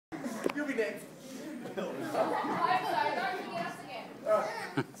be next. I'm sorry, don't forget us again. Alright,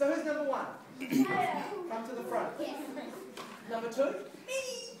 so who's number one? Come to the front. Yes. Number two?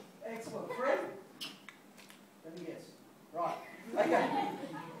 Excellent. Three? Let me guess. Right. Okay.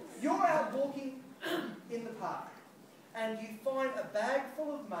 You're out walking in the park and you find a bag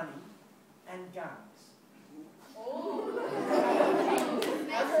full of money and guns.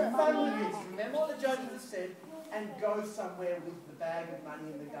 Have some fun with this. Remember what the judges have said and go somewhere with the bag of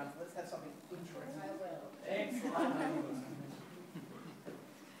money and the guns. Let's have something interesting. I will. Excellent.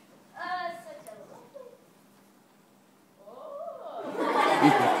 Such a lovely.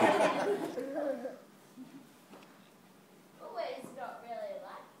 Oh, it's not really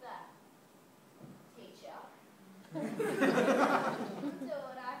like that, teacher. So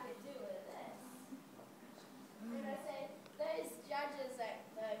what I could do with this. Did I say those judges at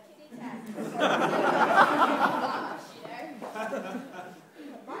the kitty cat? You know?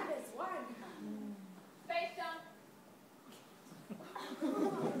 Minus one. Spacejump.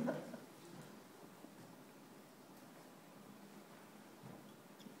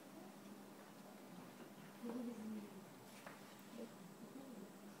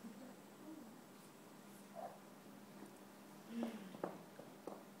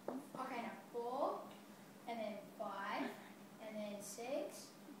 Okay, now 4, and then 5, and then 6,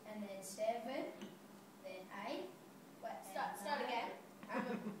 and then 7, then 8. Wait, start again. I'm a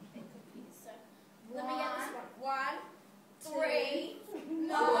bit confused. So let me get this one. 1, 3,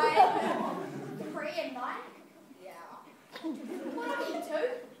 9. 3 and 9? Yeah. What do I mean, 2?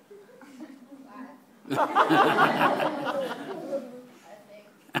 5. I think.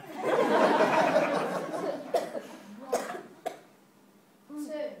 2.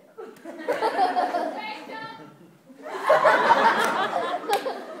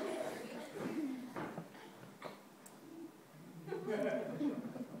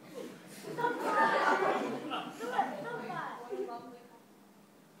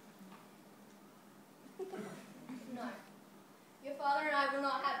 No. Your father and I will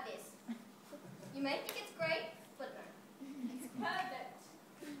not have this. You may think it's great, but no. It's perfect.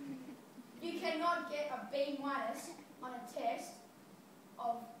 You cannot get a B- on a test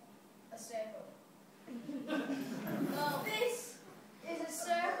of a circle. No. This is a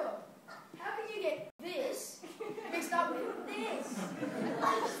circle. How can you get this mixed up with this? I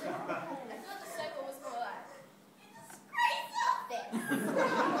thought the circle was more like this.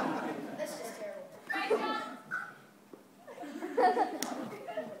 That's just terrible. Great job.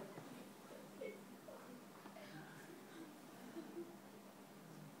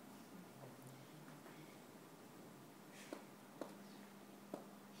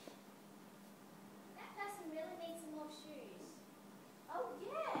 That person really needs some more shoes. Oh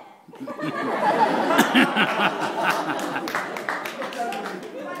yeah.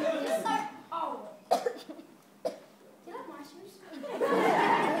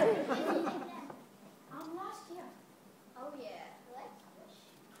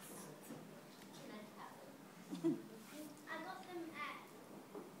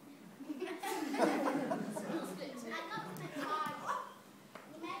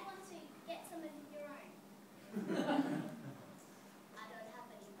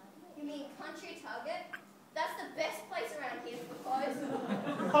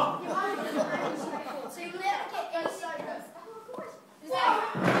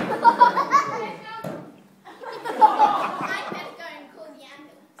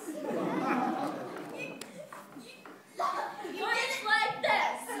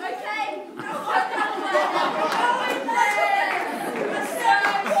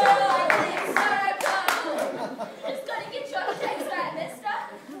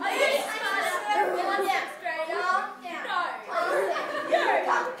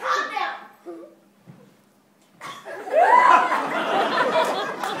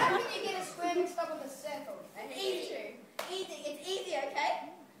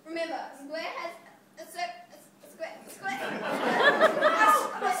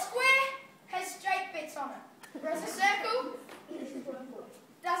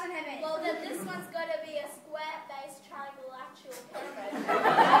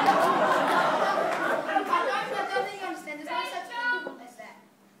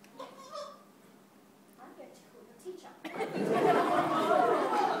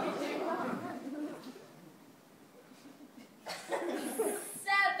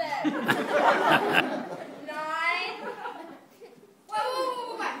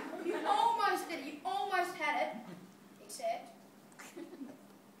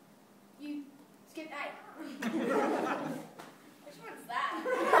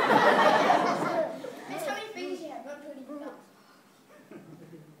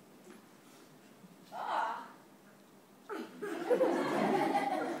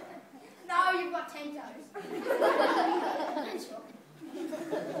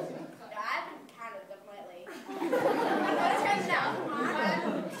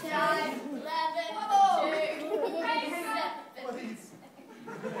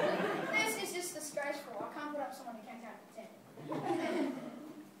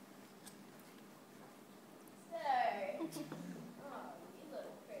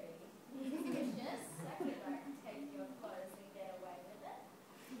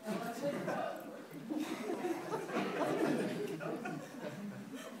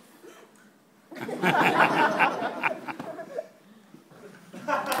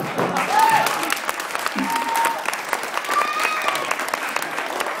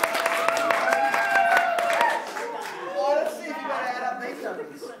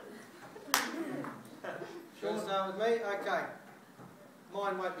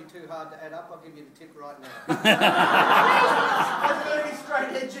 be too hard to add up. I'll give you the tip right now. I'm 30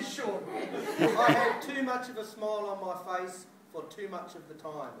 straight edges short. I had too much of a smile on my face for too much of the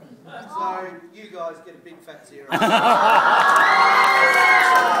time. So you guys get a big fat zero.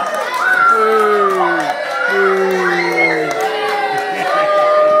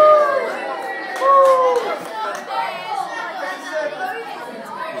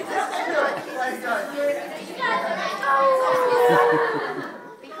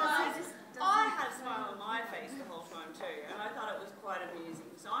 I had a smile on my face the whole time too, and I thought it was quite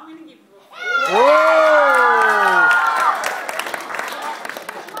amusing. So I'm going to give you a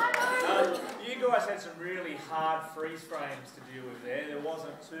You guys had some really hard freeze frames to deal with there. There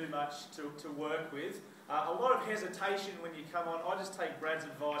wasn't too much to work with. A lot of hesitation when you come on. I just take Brad's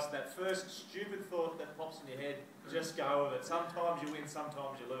advice. That first stupid thought that pops in your head, just go with it. Sometimes you win,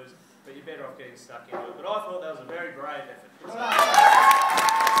 sometimes you lose, but you're better off getting stuck into it. But I thought that was a very brave effort.